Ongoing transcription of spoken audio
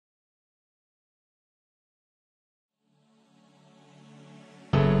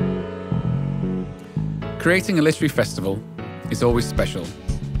Creating a literary festival is always special.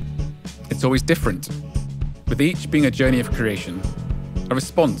 It's always different, with each being a journey of creation, a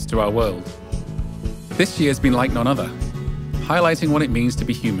response to our world. This year has been like none other, highlighting what it means to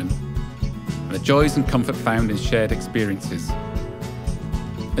be human, and the joys and comfort found in shared experiences.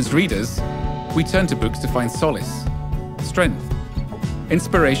 As readers, we turn to books to find solace, strength,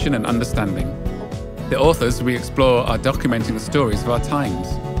 inspiration and understanding. The authors we explore are documenting the stories of our times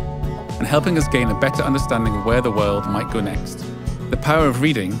and helping us gain a better understanding of where the world might go next. The power of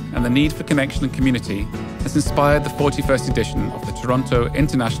reading and the need for connection and community has inspired the 41st edition of the Toronto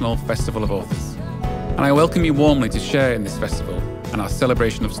International Festival of Authors. And I welcome you warmly to share in this festival and our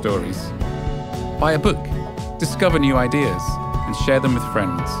celebration of stories. Buy a book, discover new ideas, and share them with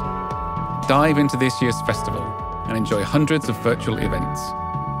friends. Dive into this year's festival and enjoy hundreds of virtual events.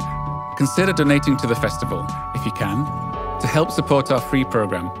 Consider donating to the festival, if you can, to help support our free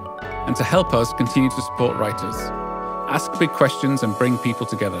program and to help us continue to support writers. Ask big questions and bring people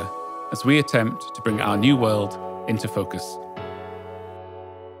together as we attempt to bring our new world into focus.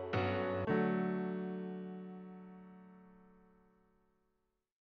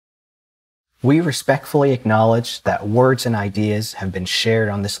 We respectfully acknowledge that words and ideas have been shared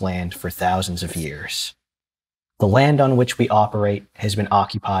on this land for thousands of years. The land on which we operate has been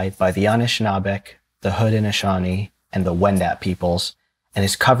occupied by the Anishinaabe, the Haudenosaunee, and the Wendat peoples, and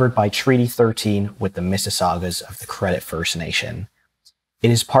is covered by Treaty 13 with the Mississaugas of the Credit First Nation.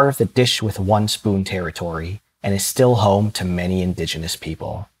 It is part of the Dish with One Spoon territory and is still home to many Indigenous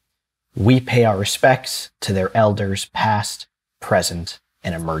people. We pay our respects to their elders past, present,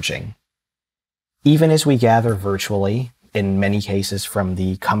 and emerging. Even as we gather virtually, in many cases from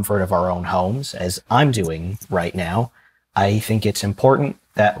the comfort of our own homes, as I'm doing right now, I think it's important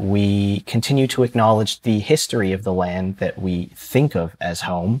that we continue to acknowledge the history of the land that we think of as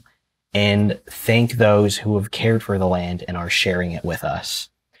home and thank those who have cared for the land and are sharing it with us.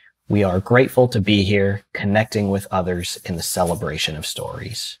 We are grateful to be here, connecting with others in the celebration of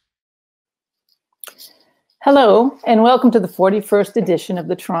stories. Hello, and welcome to the 41st edition of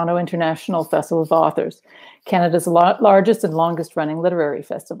the Toronto International Festival of Authors, Canada's largest and longest-running literary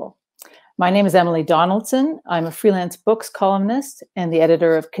festival. My name is Emily Donaldson. I'm a freelance books columnist and the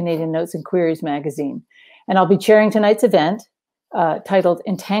editor of Canadian Notes and Queries magazine. And I'll be chairing tonight's event titled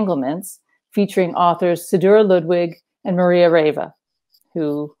Entanglements, featuring authors Sidura Ludwig and Maria Reva,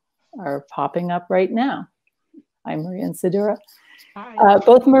 who are popping up right now. Hi, Maria and Sidura. Hi.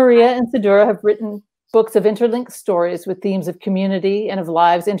 Both Maria and Sidura have written books of interlinked stories with themes of community and of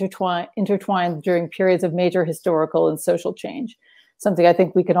lives intertwined during periods of major historical and social change. Something I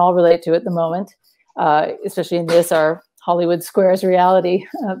think we can all relate to at the moment, especially in this, our Hollywood Squares reality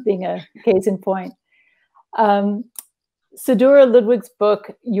being a case in point. Sidura Ludwig's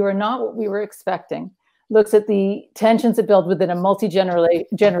book, You Are Not What We Were Expecting, looks at the tensions that build within a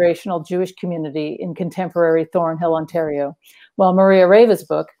multi-generational Jewish community in contemporary Thornhill, Ontario, while Maria Reva's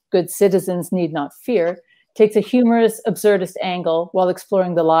book, Good Citizens Need Not Fear, takes a humorous, absurdist angle while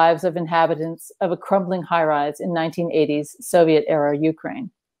exploring the lives of inhabitants of a crumbling high-rise in 1980s Soviet-era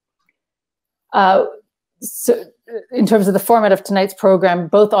Ukraine. So in terms of the format of tonight's program,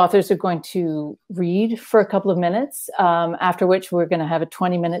 both authors are going to read for a couple of minutes, after which we're going to have a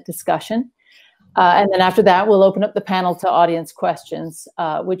 20-minute discussion. And then after that, we'll open up the panel to audience questions,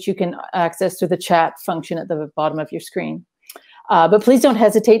 which you can access through the chat function at the bottom of your screen. But please don't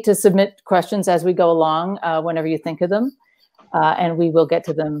hesitate to submit questions as we go along, whenever you think of them, and we will get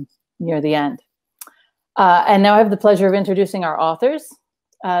to them near the end. And now I have the pleasure of introducing our authors.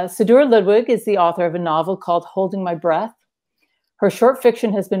 Sidura Ludwig is the author of a novel called Holding My Breath. Her short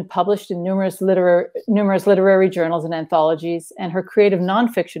fiction has been published in numerous literary journals and anthologies, and her creative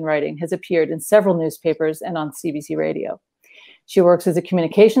nonfiction writing has appeared in several newspapers and on CBC Radio. She works as a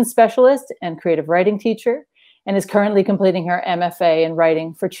communications specialist and creative writing teacher, and is currently completing her MFA in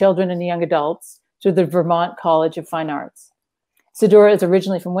writing for children and young adults through the Vermont College of Fine Arts. Sidura is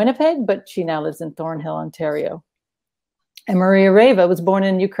originally from Winnipeg, but she now lives in Thornhill, Ontario. And Maria Reva was born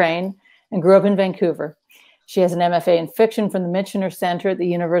in Ukraine and grew up in Vancouver. She has an MFA in fiction from the Michener Center at the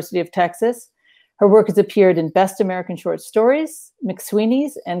University of Texas. Her work has appeared in Best American Short Stories,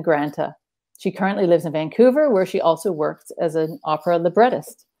 McSweeney's, and Granta. She currently lives in Vancouver, where she also works as an opera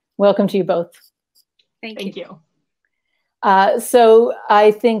librettist. Welcome to you both. Thank you. So I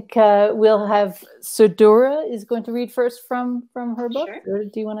think we'll have Sidura is going to read first from her book. Sure. Or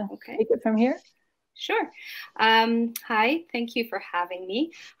do you want to take it from here? Sure. Hi, thank you for having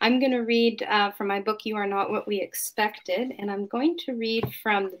me. I'm going to read from my book, You Are Not What We Expected, and I'm going to read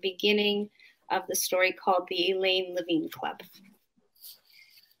from the beginning of the story called The Elaine Levine Club.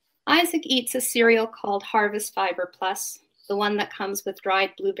 Isaac eats a cereal called Harvest Fiber Plus, the one that comes with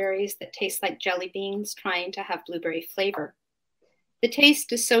dried blueberries that taste like jelly beans trying to have blueberry flavor. The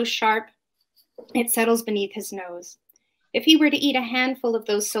taste is so sharp, it settles beneath his nose. If he were to eat a handful of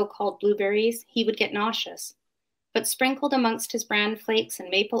those so-called blueberries, he would get nauseous. But sprinkled amongst his bran flakes and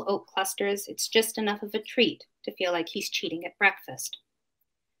maple oak clusters, it's just enough of a treat to feel like he's cheating at breakfast.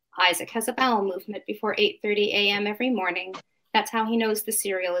 Isaac has a bowel movement before 8:30 a.m. every morning. That's how he knows the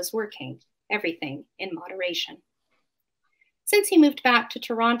cereal is working. Everything in moderation. Since he moved back to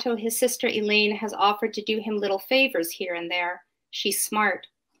Toronto, his sister Elaine has offered to do him little favors here and there. She's smart.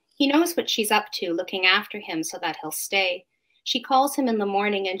 He knows what she's up to, looking after him so that he'll stay. She calls him in the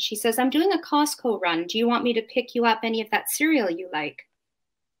morning and she says, "I'm doing a Costco run. Do you want me to pick you up any of that cereal you like?"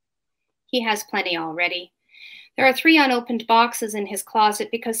 He has plenty already. There are 3 unopened boxes in his closet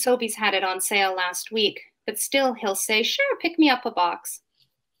because Sobeys had it on sale last week, but still he'll say, "Sure, pick me up a box."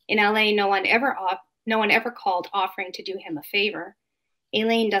 In LA, no one ever called offering to do him a favor.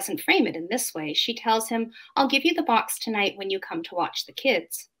 Elaine doesn't frame it in this way. She tells him, "I'll give you the box tonight when you come to watch the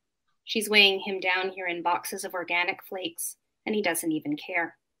kids." She's weighing him down here in boxes of organic flakes, and he doesn't even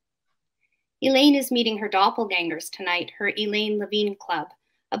care. Elaine is meeting her doppelgangers tonight, her Elaine Levine Club,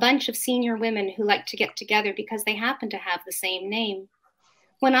 a bunch of senior women who like to get together because they happen to have the same name.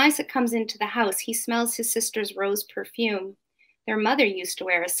 When Isaac comes into the house, he smells his sister's rose perfume. Their mother used to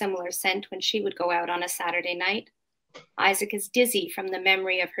wear a similar scent when she would go out on a Saturday night. Isaac is dizzy from the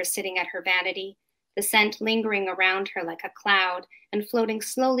memory of her sitting at her vanity, the scent lingering around her like a cloud and floating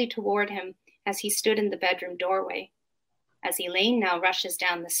slowly toward him as he stood in the bedroom doorway. As Elaine now rushes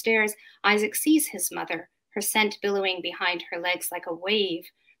down the stairs, Isaac sees his mother, her scent billowing behind her legs like a wave,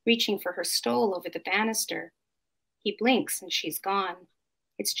 reaching for her stole over the banister. He blinks and she's gone.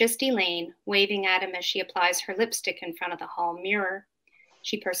 It's just Elaine, waving at him as she applies her lipstick in front of the hall mirror.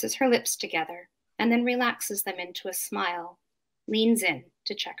 She purses her lips together and then relaxes them into a smile, leans in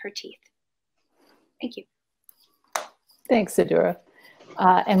to check her teeth. Thank you. Thanks, Sidura.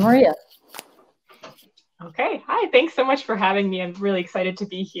 And Maria. Okay, hi, thanks so much for having me. I'm really excited to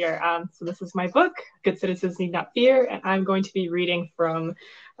be here. So this is my book, Good Citizens Need Not Fear, and I'm going to be reading from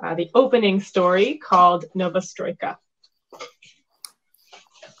the opening story called Novostroika.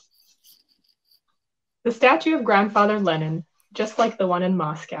 The statue of Grandfather Lenin, just like the one in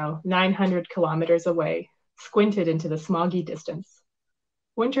Moscow, 900 kilometers away, squinted into the smoggy distance.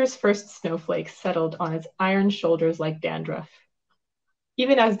 Winter's first snowflakes settled on its iron shoulders like dandruff.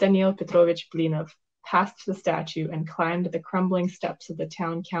 Even as Daniil Petrovich Blinov passed the statue and climbed the crumbling steps of the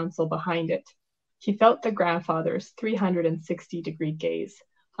town council behind it, he felt the grandfather's 360-degree gaze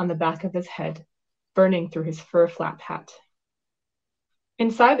on the back of his head, burning through his fur flap hat.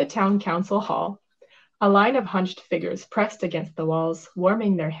 Inside the town council hall, a line of hunched figures pressed against the walls,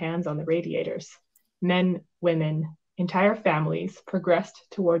 warming their hands on the radiators. Men, women, entire families progressed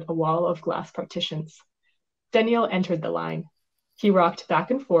toward a wall of glass partitions. Daniil entered the line. He rocked back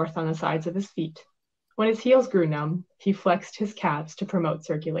and forth on the sides of his feet. When his heels grew numb, he flexed his calves to promote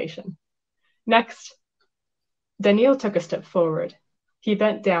circulation. Next, Daniil took a step forward. He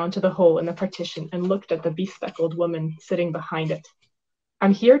bent down to the hole in the partition and looked at the bespectacled woman sitting behind it.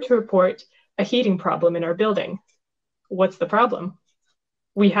 "I'm here to report a heating problem in our building." "What's the problem?"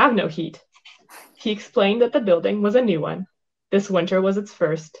 "We have no heat." He explained that the building was a new one. This winter was its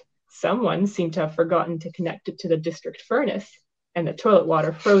first. Someone seemed to have forgotten to connect it to the district furnace, and the toilet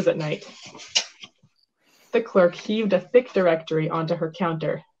water froze at night. The clerk heaved a thick directory onto her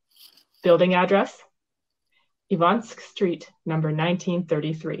counter. "Building address?" "Ivansk Street, number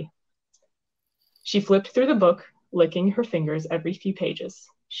 1933. She flipped through the book, licking her fingers every few pages.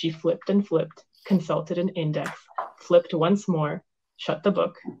 She flipped and flipped, consulted an index, flipped once more, shut the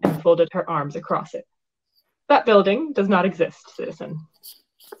book, and folded her arms across it. "That building does not exist, citizen."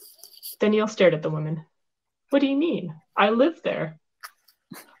 Daniil stared at the woman. "What do you mean? I live there."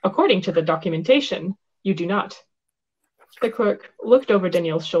 "According to the documentation, you do not." The clerk looked over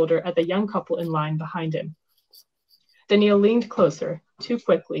Daniil's shoulder at the young couple in line behind him. Daniil leaned closer, too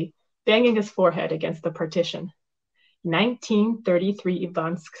quickly, banging his forehead against the partition. 1933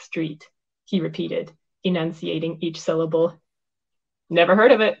 Ivansk Street, he repeated, enunciating each syllable. "Never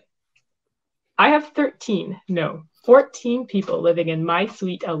heard of it." "I have 14 people living in my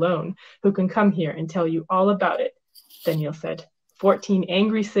suite alone who can come here and tell you all about it," Daniil said. 14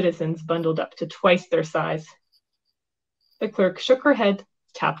 angry citizens bundled up to twice their size. The clerk shook her head,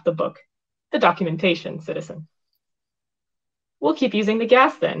 tapped the book. "The documentation, citizen." "We'll keep using the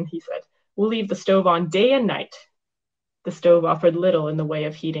gas then," he said. "We'll leave the stove on day and night." The stove offered little in the way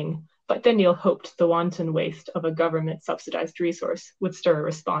of heating, but Daniel hoped the wanton waste of a government-subsidized resource would stir a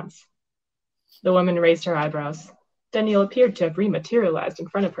response. The woman raised her eyebrows. Daniel appeared to have rematerialized in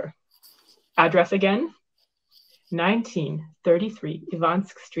front of her. Address again? 1933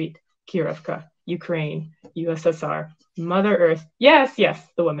 Ivansk Street, Kirovka, Ukraine, USSR. Mother Earth. Yes, yes,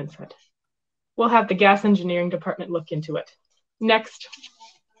 the woman said. We'll have the gas engineering department look into it. Next.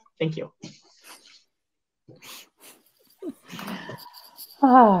 Thank you.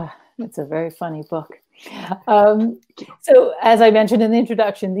 It's a very funny book. So as I mentioned in the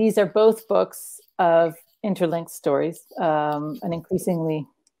introduction, these are both books of interlinked stories, an increasingly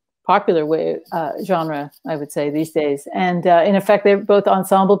popular genre, I would say, these days. And in effect, they're both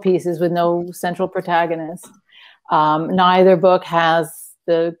ensemble pieces with no central protagonist. Neither book has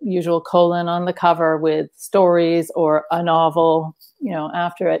the usual colon on the cover with stories or a novel,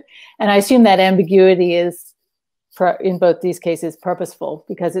 after it. And I assume that ambiguity is, in both these cases, purposeful,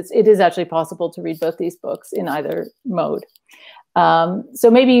 because it is actually possible to read both these books in either mode. So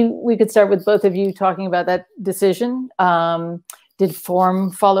maybe we could start with both of you talking about that decision. Did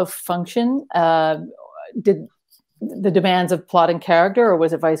form follow function? Did the demands of plot and character, or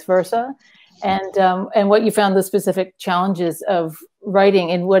was it vice versa? And what you found the specific challenges of writing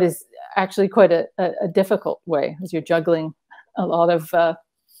in what is actually quite a difficult way, as you're juggling a lot of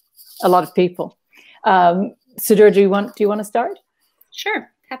people. Sidura, do you want to start?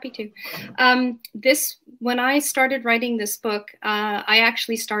 Sure, happy to. When I started writing this book, I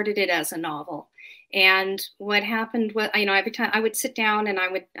actually started it as a novel. And what happened was, every time I would sit down and I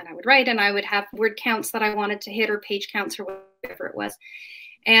would write, and I would have word counts that I wanted to hit, or page counts, or whatever it was.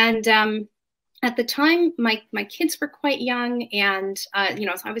 And at the time, my kids were quite young, and so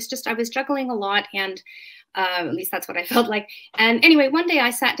I was juggling a lot, and at least that's what I felt like. And anyway, one day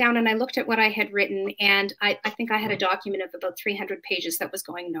I sat down and I looked at what I had written, and I think I had a document of about 300 pages that was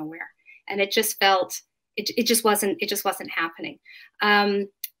going nowhere, and it just felt it just wasn't happening.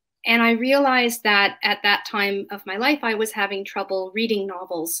 And I realized that at that time of my life, I was having trouble reading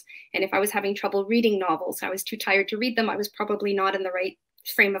novels. And if I was having trouble reading novels, I was too tired to read them. I was probably not in the right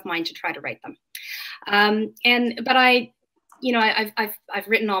frame of mind to try to write them. But I've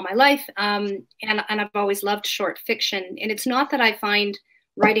written all my life, and I've always loved short fiction. And it's not that I find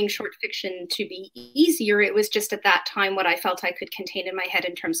writing short fiction to be easier. It was just at that time what I felt I could contain in my head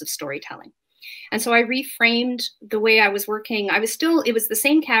in terms of storytelling. And so I reframed the way I was working. It was the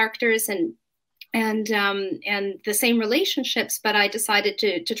same characters and the same relationships, but I decided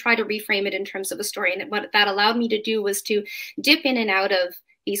to try to reframe it in terms of a story. And what that allowed me to do was to dip in and out of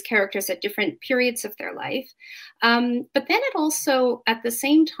these characters at different periods of their life. But then it also, at the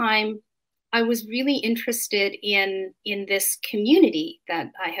same time, I was really interested in this community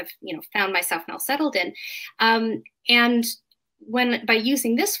that I have, found myself now settled in. And by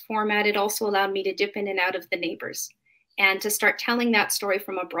using this format, it also allowed me to dip in and out of the neighbors and to start telling that story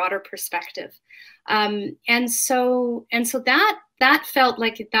from a broader perspective. And so that felt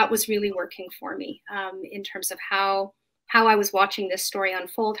like that was really working for me in terms of how I was watching this story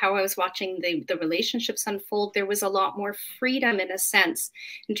unfold, how I was watching the relationships unfold. There was a lot more freedom, in a sense,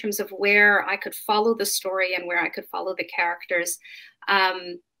 in terms of where I could follow the story and where I could follow the characters.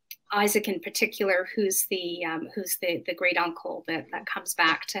 Isaac in particular, who's the great uncle that comes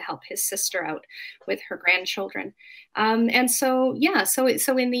back to help his sister out with her grandchildren, and so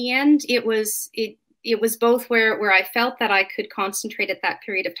in the end, it was both where I felt that I could concentrate at that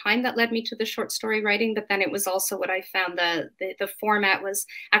period of time that led me to the short story writing, but then it was also what I found the format was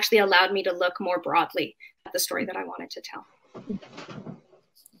actually allowed me to look more broadly at the story that I wanted to tell.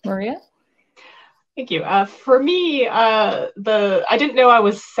 Maria? Thank you. For me, I didn't know I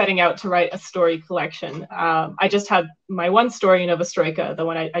was setting out to write a story collection. I just had my one story, Novostroika, the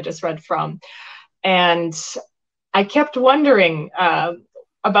one I just read from. And I kept wondering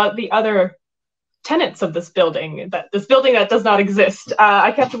about the other tenants of this building that does not exist.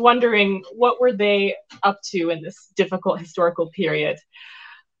 I kept wondering, what were they up to in this difficult historical period?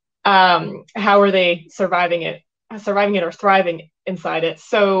 How are they surviving it or thriving inside it?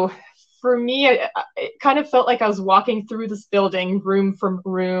 So for me, it kind of felt like I was walking through this building, room from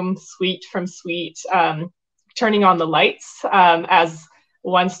room, suite from suite, turning on the lights as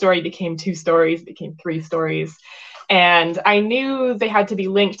one story became 2 stories, became 3 stories. And I knew they had to be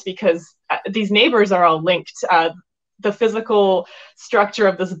linked because these neighbors are all linked. The physical structure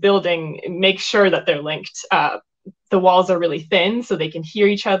of this building makes sure that they're linked. The walls are really thin so they can hear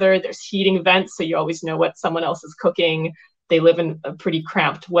each other. There's heating vents, so you always know what someone else is cooking. They live in a pretty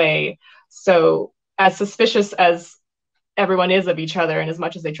cramped way. So as suspicious as everyone is of each other, and as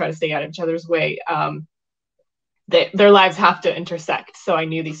much as they try to stay out of each other's way, their lives have to intersect. So I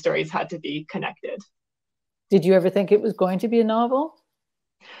knew these stories had to be connected. Did you ever think it was going to be a novel?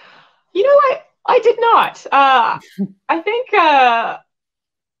 You know, I did not. I think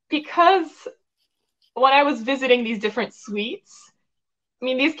because when I was visiting these different suites, I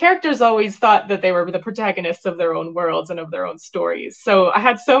mean, these characters always thought that they were the protagonists of their own worlds and of their own stories. So I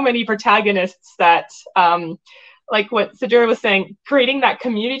had so many protagonists that, like what Sidura was saying, creating that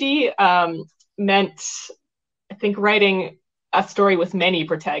community meant, I think, writing a story with many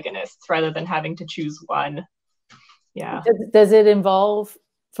protagonists rather than having to choose one. Yeah. Does it involve,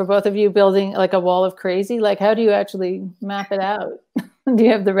 for both of you, building like a wall of crazy? Like, how do you actually map it out? Do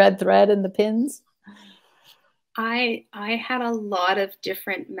you have the red thread and the pins? I had a lot of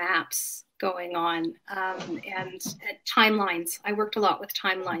different maps going on and timelines. I worked a lot with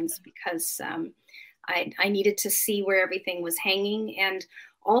timelines because I needed to see where everything was hanging. And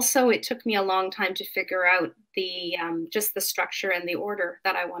also it took me a long time to figure out the just the structure and the order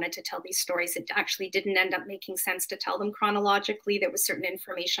that I wanted to tell these stories. It actually didn't end up making sense to tell them chronologically. There was certain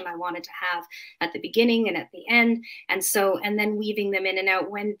information I wanted to have at the beginning and at the end. And so, and then weaving them in and out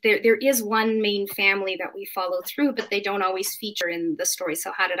when there is one main family that we follow through, but they don't always feature in the story.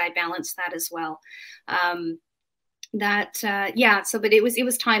 So how did I balance that as well? Yeah, so, but it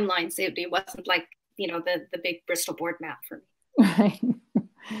was timelines. It wasn't like, you know, the big Bristol board map for me. Right.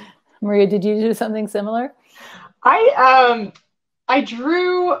 Maria, did you do something similar? I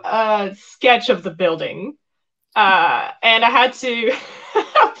drew a sketch of the building, and I had to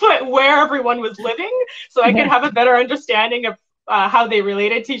put where everyone was living so I could have a better understanding of how they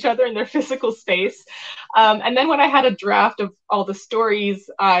related to each other in their physical space. And then when I had a draft of all the stories,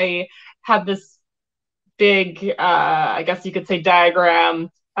 I had this big, I guess you could say, diagram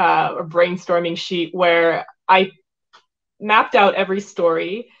or brainstorming sheet where I mapped out every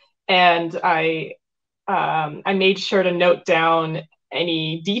story, and I made sure to note down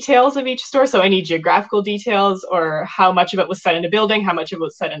any details of each store, so any geographical details or how much of it was set in a building, how much of it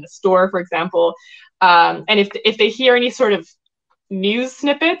was set in a store, for example. And if they hear any sort of news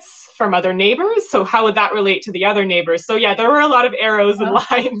snippets from other neighbors, so how would that relate to the other neighbors? So yeah, there were a lot of arrows and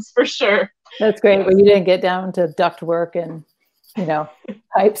lines for sure. That's great. Well, you didn't get down to duct work and, you know,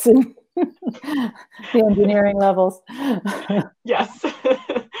 pipes and the engineering levels. Yes.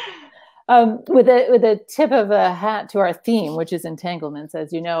 With a tip of a hat to our theme, which is entanglements,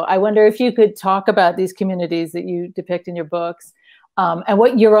 as you know, I wonder if you could talk about these communities that you depict in your books and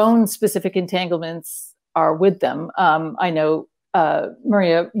what your own specific entanglements are with them. I know,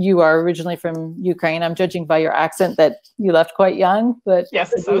 Maria, you are originally from Ukraine. I'm judging by your accent that you left quite young, but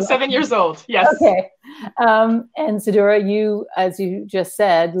yes, I was 7 years old. Yes. Okay. And Sidura, you, as you just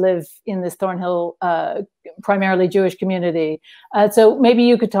said, live in this Thornhill, primarily Jewish community. So maybe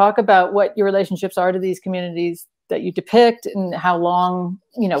you could talk about what your relationships are to these communities that you depict, and how long,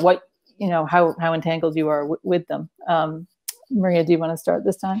 you know, what, you know, how entangled you are with them. Maria, do you want to start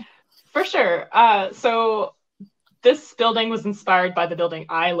this time? For sure. So this building was inspired by the building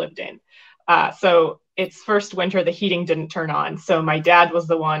I lived in. So its first winter, the heating didn't turn on. So my dad was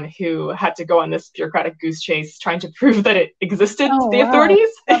the one who had to go on this bureaucratic goose chase trying to prove that it existed to the authorities.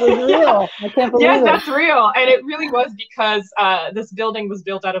 That was real. I can't believe yes, it. that's real. And it really was, because this building was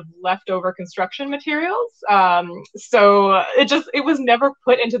built out of leftover construction materials. So it was never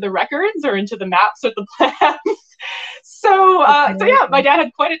put into the records or into the maps or the plans. So yeah, my dad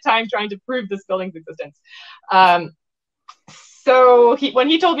had quite a time trying to prove this building's existence. So when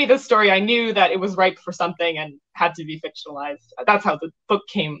he told me this story, I knew that it was ripe for something and had to be fictionalized. That's how the book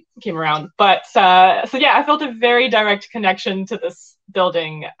came around. But so yeah, I felt a very direct connection to this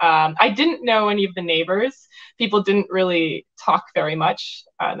building. I didn't know any of the neighbors. People didn't really talk very much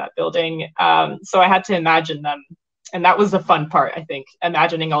in that building. So I had to imagine them. And that was the fun part, I think,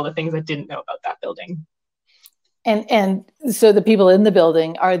 imagining all the things I didn't know about that building. And so the people in the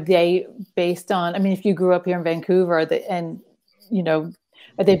building, are they based on, I mean, if you grew up here in Vancouver, are they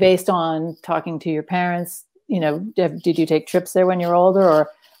based on talking to your parents? You know, did you take trips there when you were older, or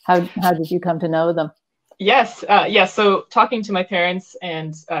how did you come to know them? Yes. So talking to my parents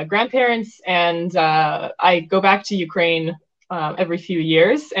and grandparents, and I go back to Ukraine every few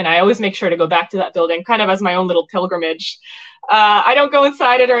years, and I always make sure to go back to that building kind of as my own little pilgrimage. I don't go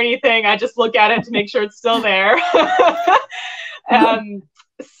inside it or anything. I just look at it to make sure it's still there.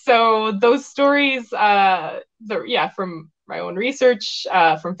 So those stories, from my own research,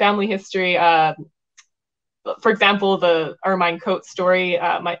 from family history. For example, the ermine coat story.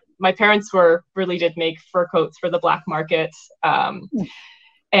 My parents really did make fur coats for the black market.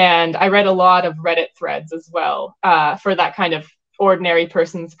 And I read a lot of Reddit threads as well for that kind of ordinary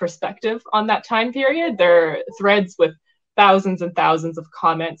person's perspective on that time period. There are threads with thousands and thousands of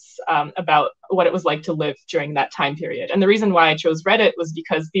comments about what it was like to live during that time period. And the reason why I chose Reddit was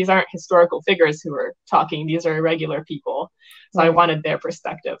because these aren't historical figures who are talking. These are regular people. So I wanted their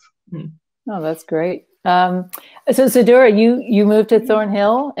perspective. Oh, that's great. So Sidura, you moved to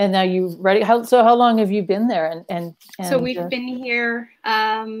Thornhill, and now you ready. How long have you been there? And so we've been here.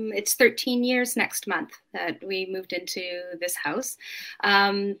 It's 13 years next month that we moved into this house.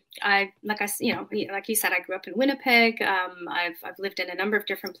 Like you said, I grew up in Winnipeg. I've lived in a number of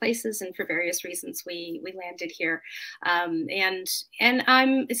different places, and for various reasons, we landed here. And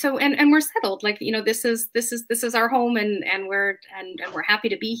we're settled. Like, this is our home, and we're happy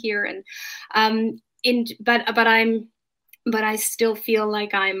to be here. And but I still feel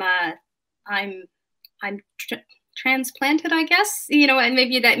like I'm transplanted, I guess, and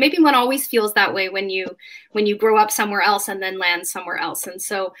maybe one always feels that way when you grow up somewhere else and then land somewhere else. And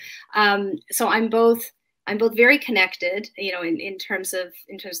so I'm both very connected, in terms of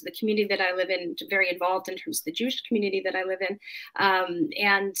the community that I live in, very involved in terms of the Jewish community that I live in,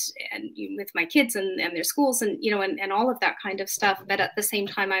 and with my kids and their schools, and all of that kind of stuff. But at the same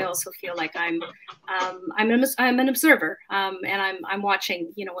time, I also feel like I'm an observer, and I'm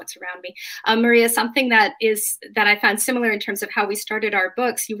watching, what's around me. Maria, something that I found similar in terms of how we started our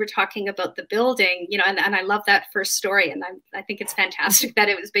books. You were talking about the building, and I love that first story, and I think it's fantastic that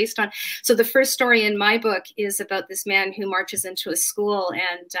it was based on. So the first story in my book is about this man who marches into a school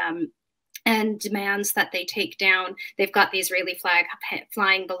and demands that they take down. They've got the Israeli flag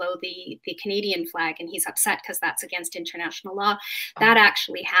flying below the Canadian flag, and he's upset because that's against international law. That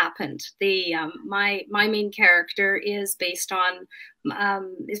actually happened. My main character is based on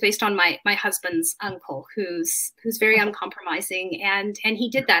my husband's uncle, who's very uncompromising, and he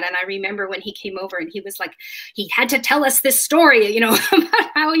did that. And I remember when he came over, and he was like, he had to tell us this story, about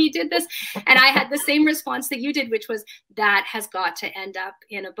how he did this. And I had the same response that you did, which was, that has got to end up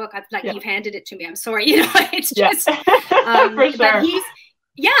in a book. You've handed it to me. I'm sorry, it's just for sure.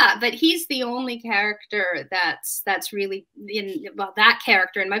 But he's the only character that's really that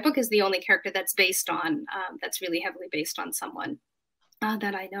character in my book is the only character that's based on that's really heavily based on someone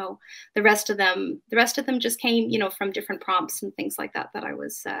that I know. The rest of them just came, from different prompts and things like that I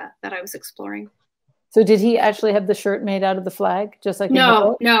was exploring. So did he actually have the shirt made out of the flag, just like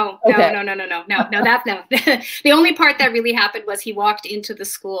No. Okay. No. The only part that really happened was he walked into the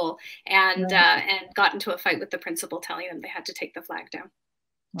school and got into a fight with the principal, telling them they had to take the flag down.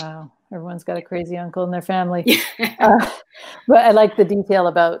 Wow, everyone's got a crazy uncle in their family. But I like the detail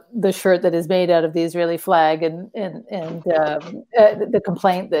about the shirt that is made out of the Israeli flag, and the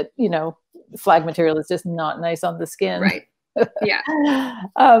complaint that flag material is just not nice on the skin. Right. Yeah.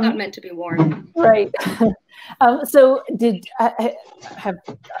 Not meant to be worn. Right. So have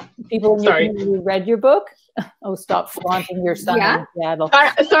people in your community read your book? Oh, stop flaunting your sun in Seattle.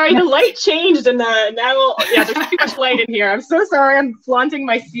 Sorry, the light changed, and now there's too much light in here. I'm so sorry. I'm flaunting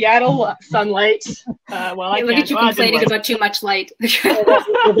my Seattle sunlight. I look at you complaining about too much light. Yes. In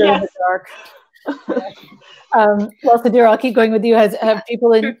the dark. Well, Sidura, I'll keep going with you. Have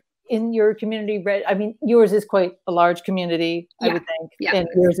people in your community read? I mean, yours is quite a large community, I would think, and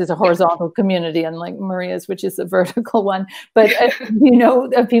yours is a horizontal community, unlike Maria's, which is a vertical one. But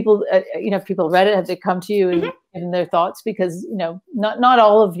have people, if people read it, have they come to you and given their thoughts? Because not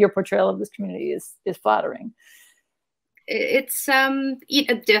all of your portrayal of this community is flattering. It's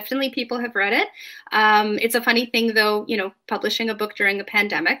definitely people have read it. It's a funny thing, though, publishing a book during a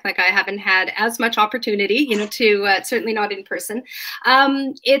pandemic, like I haven't had as much opportunity, to certainly not in person.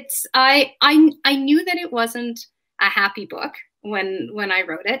 I knew that it wasn't a happy book when I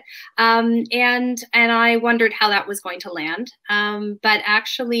wrote it, and I wondered how that was going to land. But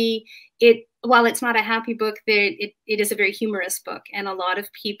actually, while it's not a happy book, it is a very humorous book, and a lot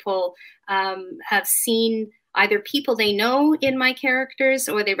of people have seen either people they know in my characters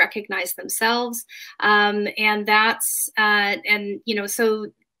or they recognize themselves. And that's, so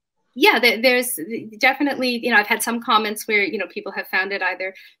yeah, there's definitely, I've had some comments where, people have found it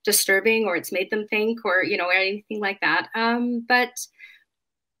either disturbing or it's made them think or, or anything like that. But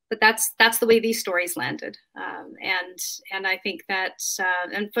that's the way these stories landed. And I think that,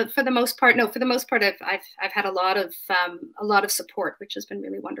 and for the most part, I've had a lot of support, which has been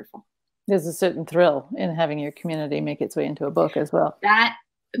really wonderul. There's a certain thrill in having your community make its way into a book as well. That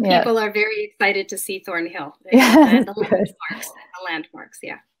people are very excited to see Thornhill and the landmarks.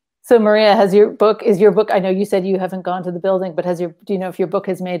 Yeah. So Maria, is your book? I know you said you haven't gone to the building, but do you know if your book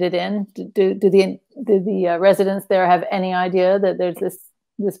has made it in? Do the residents there have any idea that there's this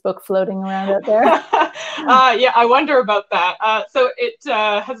this book floating around out there? Yeah, I wonder about that. So it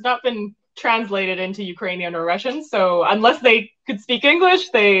has not been translated into Ukrainian or Russian. So unless they could speak English,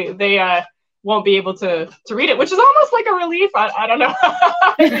 they won't be able to read it, which is almost like a relief. I don't know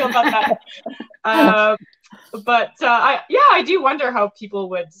how I feel about that. But I do wonder how people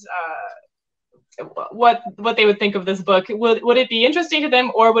would what they would think of this book. Would it be interesting to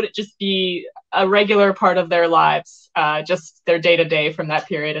them, or would it just be a regular part of their lives, just their day-to-day from that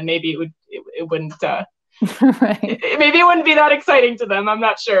period, and maybe it wouldn't right. Maybe it wouldn't be that exciting to them. I'm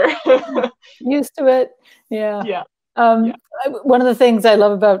not sure. Used to it. Yeah. Yeah. One of the things I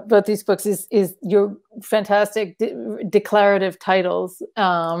love about both these books is your fantastic declarative titles.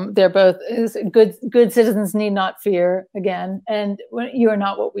 They're both good citizens need not fear, again, and you are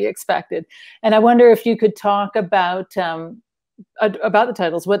not what we expected. And I wonder if you could talk about the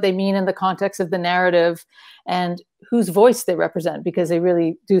titles, what they mean in the context of the narrative, and whose voice they represent, because they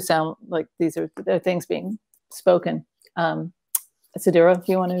really do sound like they're things being spoken. Sidura,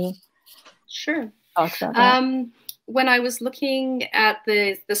 do you want to? Sure. Talk about that? When I was looking at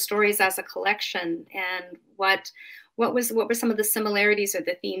the stories as a collection, and what were some of the similarities or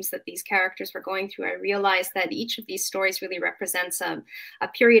the themes that these characters were going through, I realized that each of these stories really represents a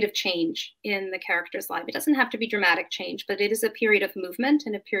period of change in the character's life. It doesn't have to be dramatic change, but it is a period of movement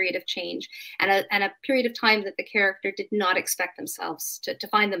and a period of change, and a period of time that the character did not expect themselves to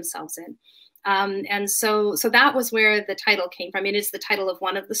find themselves in. And so that was where the title came from. It is the title of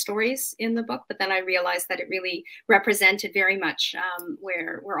one of the stories in the book, but then I realized that it really represented very much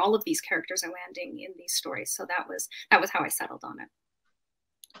where all of these characters are landing in these stories. So that was how I settled on it.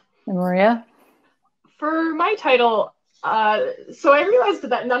 And Maria? For my title, so I realized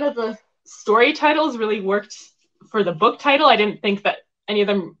that none of the story titles really worked for the book title. I didn't think that any of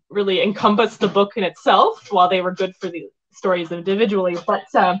them really encompassed the book in itself, while they were good for the stories individually. But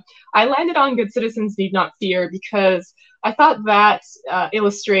I landed on Good Citizens Need Not Fear because I thought that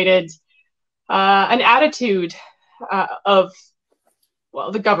illustrated an attitude of,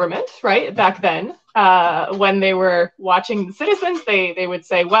 well, the government, right, back then. When they were watching the citizens, they would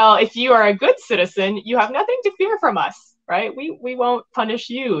say, well, if you are a good citizen, you have nothing to fear from us, right? We won't punish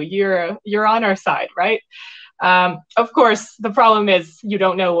you. You're on our side, right? Of course, the problem is you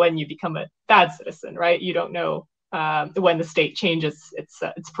don't know when you become a bad citizen, right? You don't know when the state changes its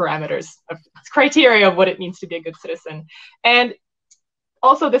parameters, its criteria of what it means to be a good citizen. And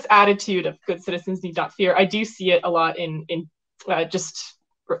also this attitude of good citizens need not fear, I do see it a lot in just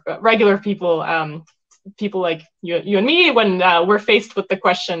regular people, people like you and me, when we're faced with the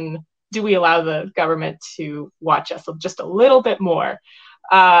question, do we allow the government to watch us just a little bit more?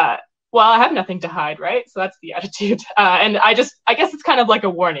 Well, I have nothing to hide, right? So that's the attitude. And I guess it's kind of like a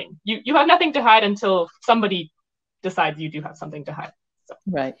warning. You have nothing to hide until somebody decides you do have something to hide. So.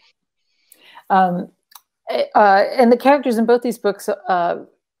 Right. And the characters in both these books,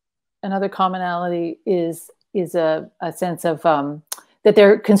 another commonality is a sense of that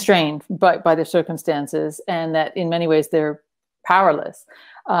they're constrained by their circumstances, and that in many ways they're powerless.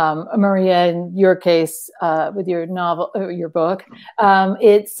 Maria, in your case, with your novel or your book,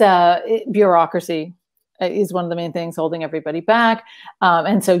 it's bureaucracy is one of the main things holding everybody back.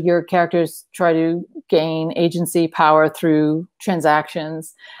 And so your characters try to gain agency, power through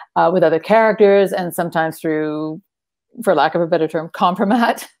transactions with other characters, and sometimes through, for lack of a better term,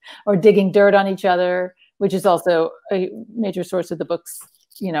 compromat or digging dirt on each other, which is also a major source of the book's,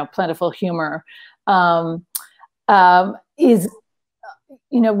 plentiful humor.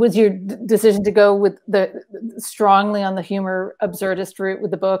 Was your decision to go with the strongly on the humor absurdist route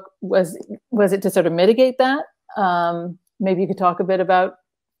with the book, was it to sort of mitigate that? Maybe you could talk a bit about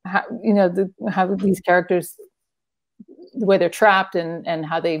how, how these characters, the way they're trapped and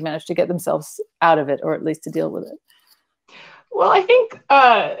how they manage to get themselves out of it, or at least to deal with it. Well, I think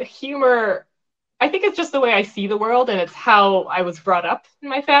humor, I think it's just the way I see the world, and it's how I was brought up in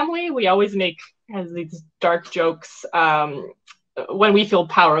my family. We always make these dark jokes when we feel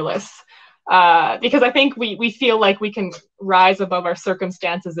powerless, because I think we feel like we can rise above our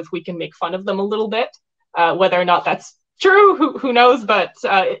circumstances if we can make fun of them a little bit. Whether or not that's true, who knows, but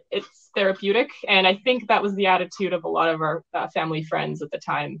it's therapeutic. And I think that was the attitude of a lot of our family friends at the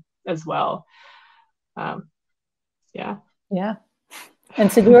time as well. Yeah. And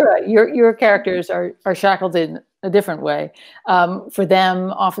Sidura, your characters are shackled in a different way. For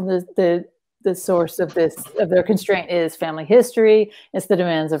them, often the source of their constraint is family history. It's the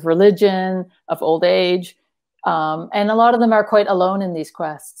demands of religion, of old age, and a lot of them are quite alone in these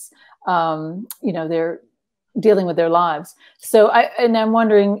quests. dealing with their lives. So I'm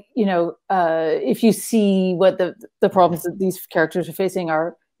wondering, if you see what the problems that these characters are facing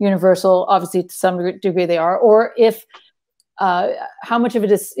are universal. Obviously, to some degree they are, or if how much of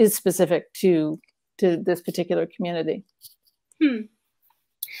it is specific to this particular community.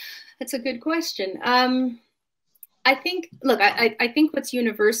 That's a good question. I think, look, I think what's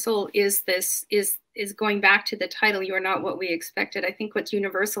universal is going back to the title, "You Are Not What We Expected." I think what's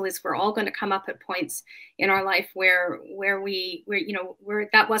universal is we're all going to come up at points in our life where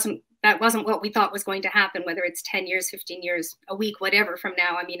that wasn't what we thought was going to happen, whether it's 10 years, 15 years, a week, whatever from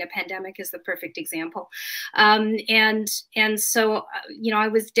now. I mean, a pandemic is the perfect example. And so, I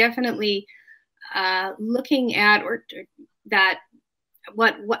was definitely looking at that.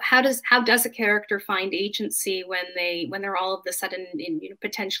 How does a character find agency when they're all of a sudden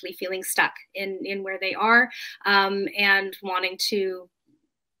potentially feeling stuck in where they are, and wanting to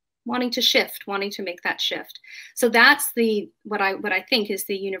shift, wanting to make that shift. So that's what I think is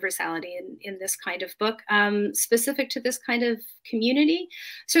the universality in this kind of book, specific to this kind of community,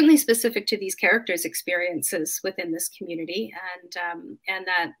 certainly specific to these characters' experiences within this community, and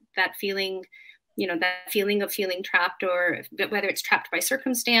that feeling. That feeling of feeling trapped, or whether it's trapped by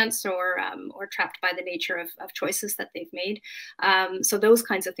circumstance or trapped by the nature of choices that they've made. So those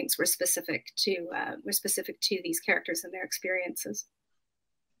kinds of things were specific to these characters and their experiences.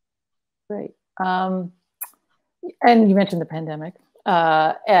 Great. And you mentioned the pandemic.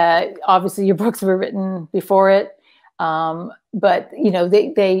 Obviously, your books were written before it, but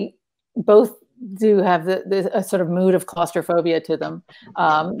they both do have a sort of mood of claustrophobia to them.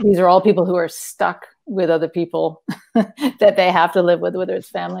 These are all people who are stuck with other people that they have to live with, whether it's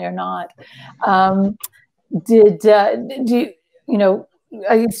family or not. I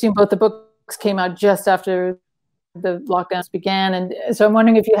assume both the books came out just after the lockdowns began, and so I'm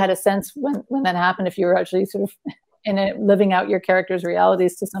wondering if you had a sense when that happened, if you were actually sort of living out your characters'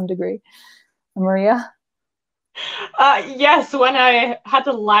 realities to some degree. Maria? Yes, when I had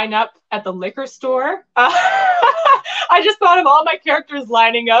to line up at the liquor store, I just thought of all my characters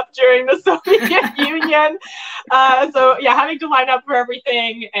lining up during the Soviet Union. So yeah, having to line up for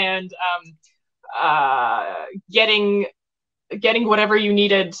everything and getting whatever you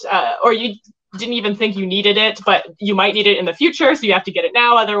needed, or you didn't even think you needed it, but you might need it in the future, so you have to get it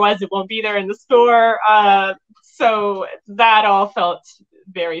now, otherwise it won't be there in the store. So that all felt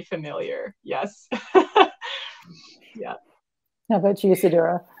very familiar. Yes. Yeah. How about you,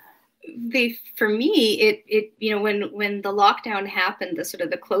 Sidura? For me, it when the lockdown happened,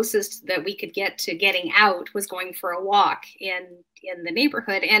 the closest that we could get to getting out was going for a walk in the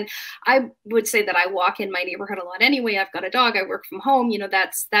neighborhood. And I would say that I walk in my neighborhood a lot anyway. I've got a dog. I work from home.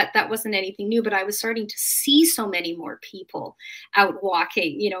 That wasn't anything new, but I was starting to see so many more people out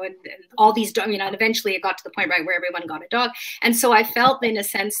walking, and all these dogs, and eventually it got to the point where everyone got a dog. And so I felt in a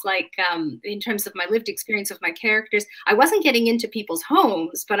sense like, in terms of my lived experience of my characters, I wasn't getting into people's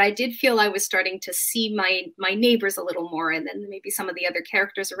homes, but I did feel I was starting to see my neighbors a little more, and then maybe some of the other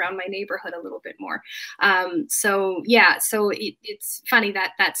characters around my neighborhood a little bit more. So it's funny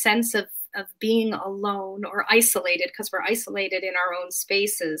that sense of being alone or isolated, because we're isolated in our own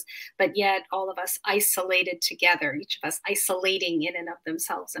spaces, but yet all of us isolated together, each of us isolating in and of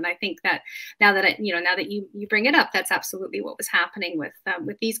themselves. And I think that now that you bring it up, that's absolutely what was happening with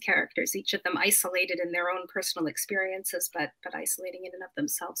these characters, each of them isolated in their own personal experiences, but isolating in and of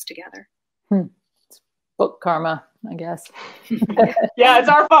themselves together. It's book karma, I guess. Yeah, it's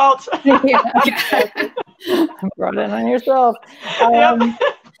our fault. Brought it on yourself.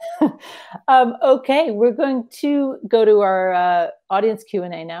 Okay, we're going to go to our audience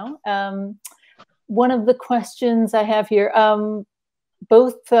Q&A now. One of the questions I have here,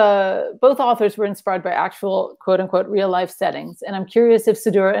 both authors were inspired by actual quote unquote real life settings, and I'm curious if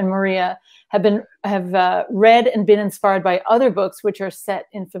Sidura and Maria have read and been inspired by other books which are set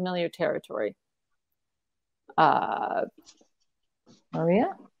in familiar territory.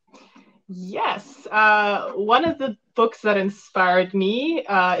 Maria? Yes. One of the books that inspired me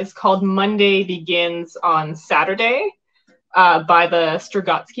is called Monday Begins on Saturday by the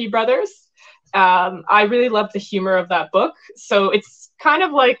Strugatsky brothers. I really love the humor of that book. So it's kind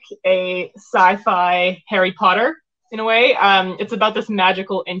of like a sci-fi Harry Potter in a way. It's about this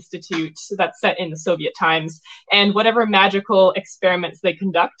magical institute that's set in the Soviet times, and whatever magical experiments they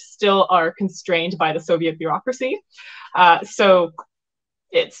conduct still are constrained by the Soviet bureaucracy. So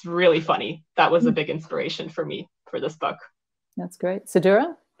it's really funny. That was a big inspiration for me for this book. That's great.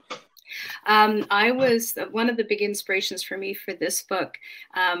 Sidura? One of the big inspirations for me for this book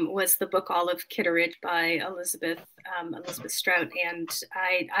was the book Olive Kitteridge by Elizabeth Elizabeth Strout, and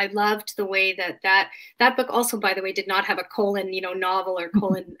I loved the way that book also, by the way, did not have a colon, novel or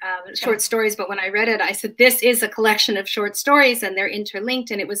colon short stories. But when I read it, I said, this is a collection of short stories, and they're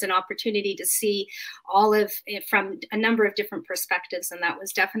interlinked, and it was an opportunity to see all of it from a number of different perspectives, and that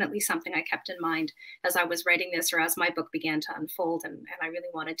was definitely something I kept in mind as I was writing this, or as my book began to unfold, and I really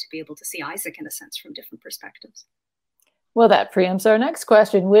wanted to be able to see Isaac in a sense from different perspectives. Well, that preempts our next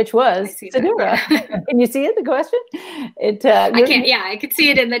question, which was Sidura. Can you see it, the question? I can't, I could see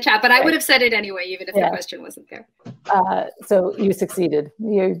it in the chat, but I would have said it anyway, even if the question wasn't there. So you succeeded.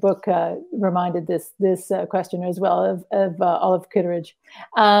 Your book reminded this questioner as well of Olive Kitteridge.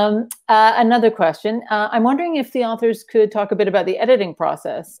 Another question. I'm wondering if the authors could talk a bit about the editing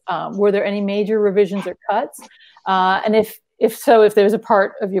process. Were there any major revisions or cuts? And if so, if there's a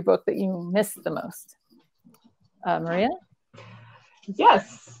part of your book that you missed the most? Maria?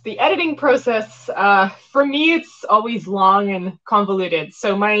 Yes, the editing process, for me, it's always long and convoluted.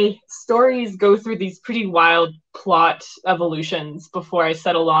 So my stories go through these pretty wild plot evolutions before I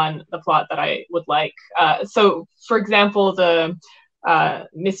settle on the plot that I would like. So, for example, the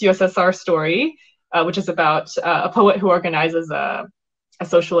Miss USSR story, which is about a poet who organizes a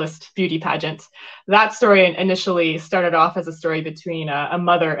socialist beauty pageant. That story initially started off as a story between a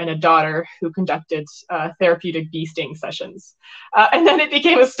mother and a daughter who conducted therapeutic bee sting sessions. And then it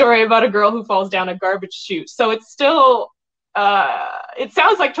became a story about a girl who falls down a garbage chute. So it's still, it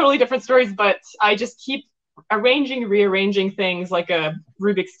sounds like totally different stories, but I just keep rearranging things like a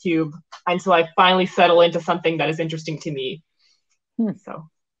Rubik's Cube until I finally settle into something that is interesting to me.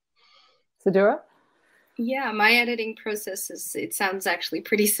 So. Sidura? Yeah, my editing process it sounds actually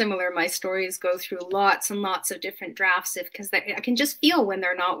pretty similar. My stories go through lots and lots of different drafts because I can just feel when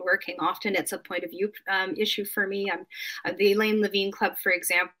they're not working. Often it's a point of view issue for me. The Elaine Levine Club, for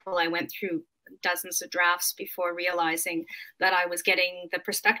example, I went through dozens of drafts before realizing that I was getting the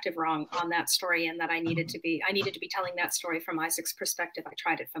perspective wrong on that story, and that I needed to be telling that story from Isaac's perspective. I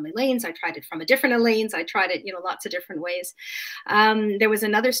tried it from Elaine's, I tried it from a different Elaine's, I tried it, lots of different ways. There was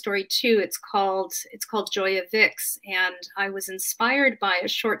another story too. It's called Joy of Vix, and I was inspired by a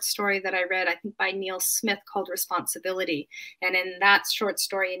short story that I read, I think by Neil Smith, called Responsibility. And in that short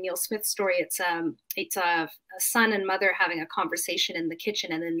story, in Neil Smith's story, it's a son and mother having a conversation in the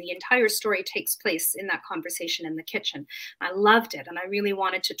kitchen, and then the entire story takes place in that conversation in the kitchen. I loved it, and I really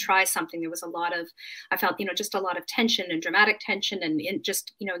wanted to try something. There was a lot of, I felt, just a lot of tension and dramatic tension, and in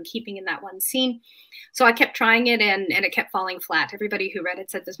keeping in that one scene. So I kept trying it, and it kept falling flat. Everybody who read it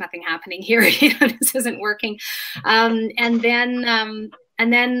said, "There's nothing happening here. This isn't working." And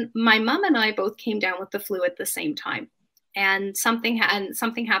then my mom and I both came down with the flu at the same time. And something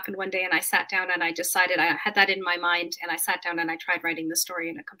happened one day, and I sat down and I decided, I had that in my mind, and I sat down and I tried writing the story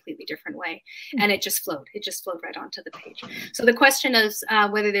in a completely different way, and it just flowed right onto the page. So the question is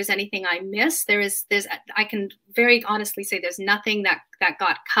whether there's anything I miss. I can very honestly say there's nothing that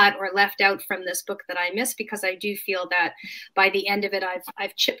got cut or left out from this book that I missed, because I do feel that by the end of it,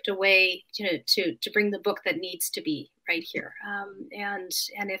 I've chipped away to bring the book that needs to be right here. And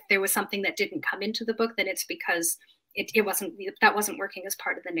if there was something that didn't come into the book, then it's because that wasn't working as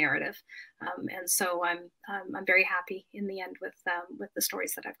part of the narrative, and so I'm very happy in the end with the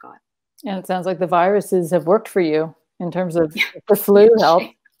stories that I've got. And it sounds like the viruses have worked for you in terms of the flu help.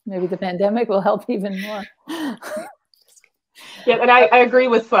 Maybe the pandemic will help even more. Yeah, and I agree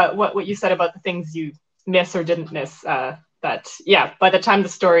with what you said about the things you miss or didn't miss. That by the time the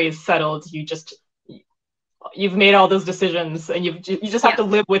story is settled, you've made all those decisions, and you just have to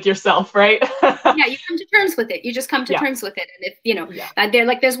live with yourself, right? Yeah, you come to terms with it. You just come to terms with it. And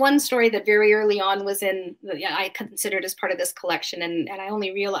if there's one story that very early on was I considered as part of this collection, and I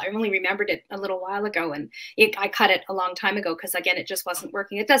only remembered it a little while ago, and I cut it a long time ago because, again, it just wasn't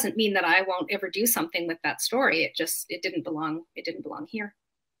working. It doesn't mean that I won't ever do something with that story. It didn't belong here.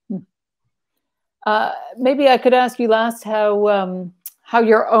 Maybe I could ask you last how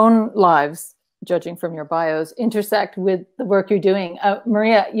your own lives, judging from your bios, intersect with the work you're doing.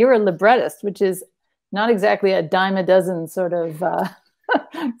 Maria, you're a librettist, which is not exactly a dime a dozen sort of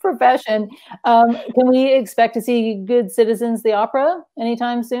profession. Can we expect to see Good Citizens, the opera,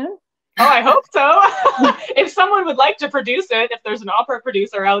 anytime soon? Oh, I hope so. If someone would like to produce it, if there's an opera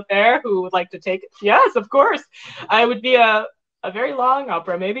producer out there who would like to take it, yes, of course. I would be a very long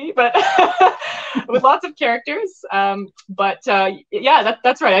opera, maybe, but with lots of characters. Yeah,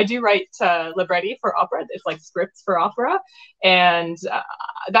 that's right. I do write libretti for opera. It's like scripts for opera, and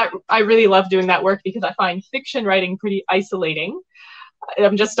that I really love doing that work because I find fiction writing pretty isolating.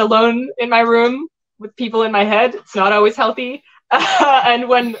 I'm just alone in my room with people in my head. It's not always healthy. And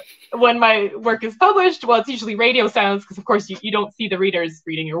when when my work is published, well, it's usually radio sounds, because of course you don't see the readers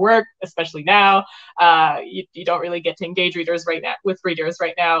reading your work, especially now. You don't really get to engage readers right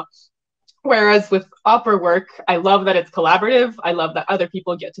now. Whereas with opera work, I love that it's collaborative. I love that other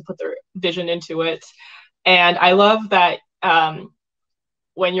people get to put their vision into it. And I love that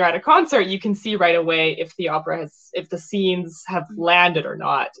when you're at a concert, you can see right away if the scenes have landed or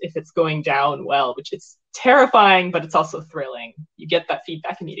not, if it's going down well, which is terrifying, but it's also thrilling. You get that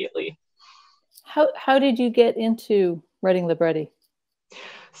feedback immediately. How did you get into writing libretti?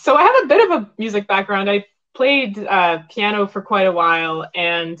 So I have a bit of a music background. I played piano for quite a while,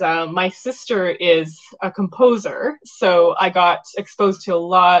 and my sister is a composer, so I got exposed to a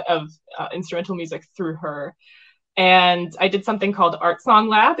lot of instrumental music through her. And I did something called Art Song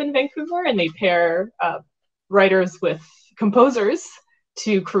Lab in Vancouver, and they pair writers with composers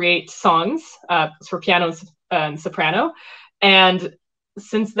to create songs for piano and soprano. And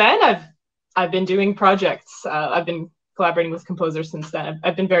since then, I've been doing projects. I've been collaborating with composers since then.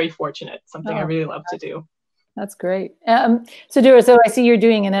 I've been very fortunate. Something I really love to do. That's great. Sidura, so I see you're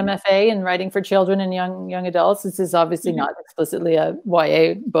doing an MFA in writing for children and young adults. This is obviously not explicitly a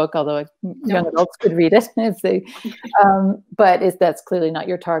YA book, although young adults could read it if they. But that's clearly not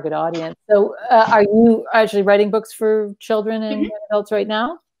your target audience. So, are you actually writing books for children and young adults right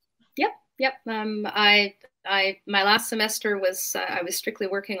now? Yep. My last semester was I was strictly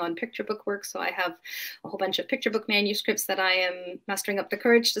working on picture book work, so I have a whole bunch of picture book manuscripts that I am mustering up the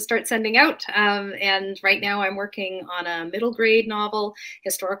courage to start sending out. And right now I'm working on a middle grade novel,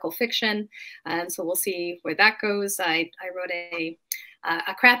 historical fiction, and so we'll see where that goes. I wrote a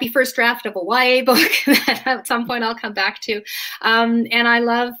crappy first draft of a YA book that at some point I'll come back to. And I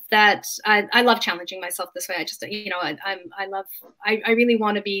love that. I love challenging myself this way. I just, I really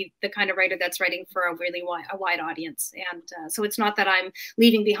want to be the kind of writer that's writing for a really wide audience. And so it's not that I'm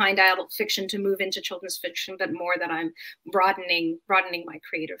leaving behind adult fiction to move into children's fiction, but more that I'm broadening my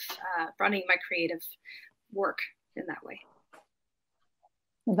creative work in that way.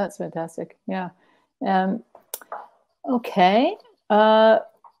 Well, that's fantastic. Yeah. Okay.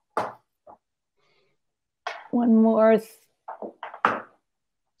 One more.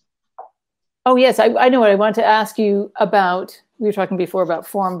 Oh, yes, I know what I want to ask you about. We were talking before about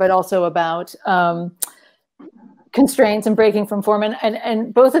form, but also about constraints and breaking from form.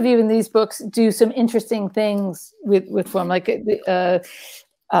 And both of you in these books do some interesting things with form. Like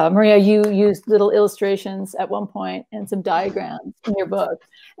Maria, you used little illustrations at one point and some diagrams in your book.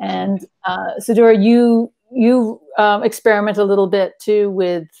 And Sidura, you experiment a little bit too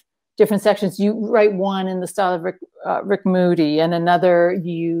with different sections. You write one in the style of Rick Moody, and another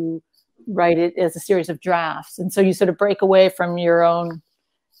you write it as a series of drafts. And so you sort of break away from your own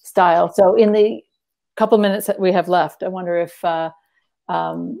style. So in the couple minutes that we have left, I wonder if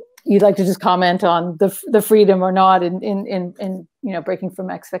you'd like to just comment on the freedom or not in breaking from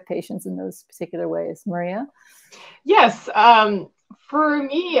expectations in those particular ways. Maria? Yes. For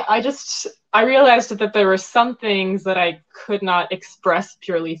me, I realized that there were some things that I could not express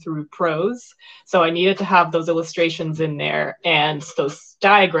purely through prose. So I needed to have those illustrations in there and those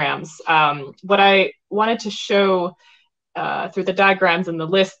diagrams. What I wanted to show through the diagrams and the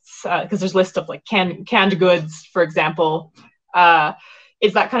lists, because there's lists of like canned goods, for example,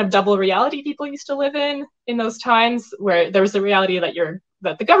 is that kind of double reality people used to live in those times, where there was the reality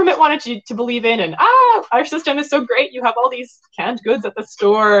that the government wanted you to believe in, and our system is so great, you have all these canned goods at the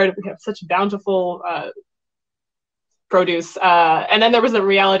store, and we have such bountiful produce, and then there was a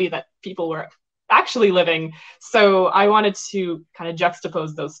reality that people were actually living. So I wanted to kind of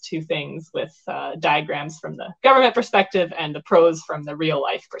juxtapose those two things with diagrams from the government perspective and the prose from the real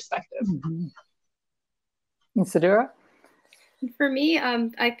life perspective. Mm-hmm. And Sidura? For me,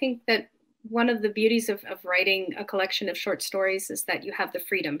 I think that one of the beauties of writing a collection of short stories is that you have the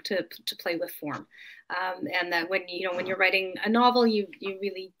freedom to play with form, and that when you're writing a novel, you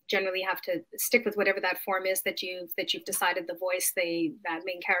really generally have to stick with whatever that form is that you've decided, the voice, that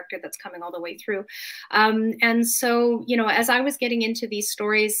main character that's coming all the way through. And so, as I was getting into these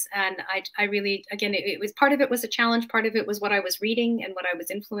stories, and I really, again, it was, part of it was a challenge, part of it was what I was reading and what I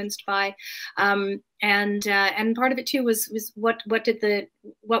was influenced by. And part of it too was what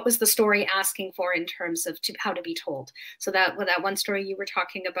was the story asking for in terms of how to be told. So that one story you were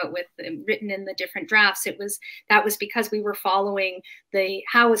talking about with written in the different drafts, that was because we were following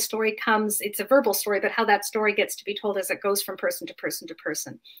how a story comes. It's a verbal story, but how that story gets to be told as it goes from person to person to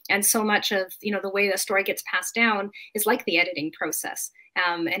person. And so much of the way the story gets passed down is like the editing process.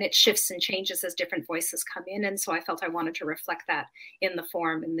 And it shifts and changes as different voices come in. And so I felt I wanted to reflect that in the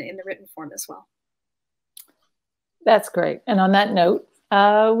form, in the written form as well. That's great. And on that note,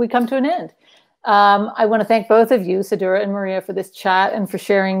 we come to an end. I want to thank both of you, Sidura and Maria, for this chat and for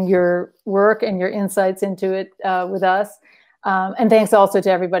sharing your work and your insights into it with us. And thanks also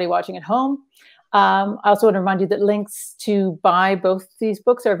to everybody watching at home. I also want to remind you that links to buy both these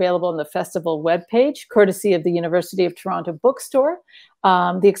books are available on the festival webpage, courtesy of the University of Toronto Bookstore,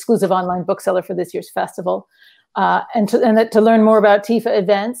 the exclusive online bookseller for this year's festival. And to learn more about TIFA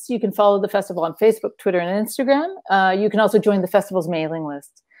events, you can follow the festival on Facebook, Twitter, and Instagram. You can also join the festival's mailing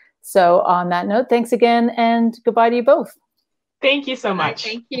list. So on that note, thanks again, and goodbye to you both. Thank you so much.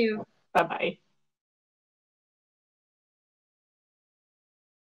 Thank you. Bye-bye.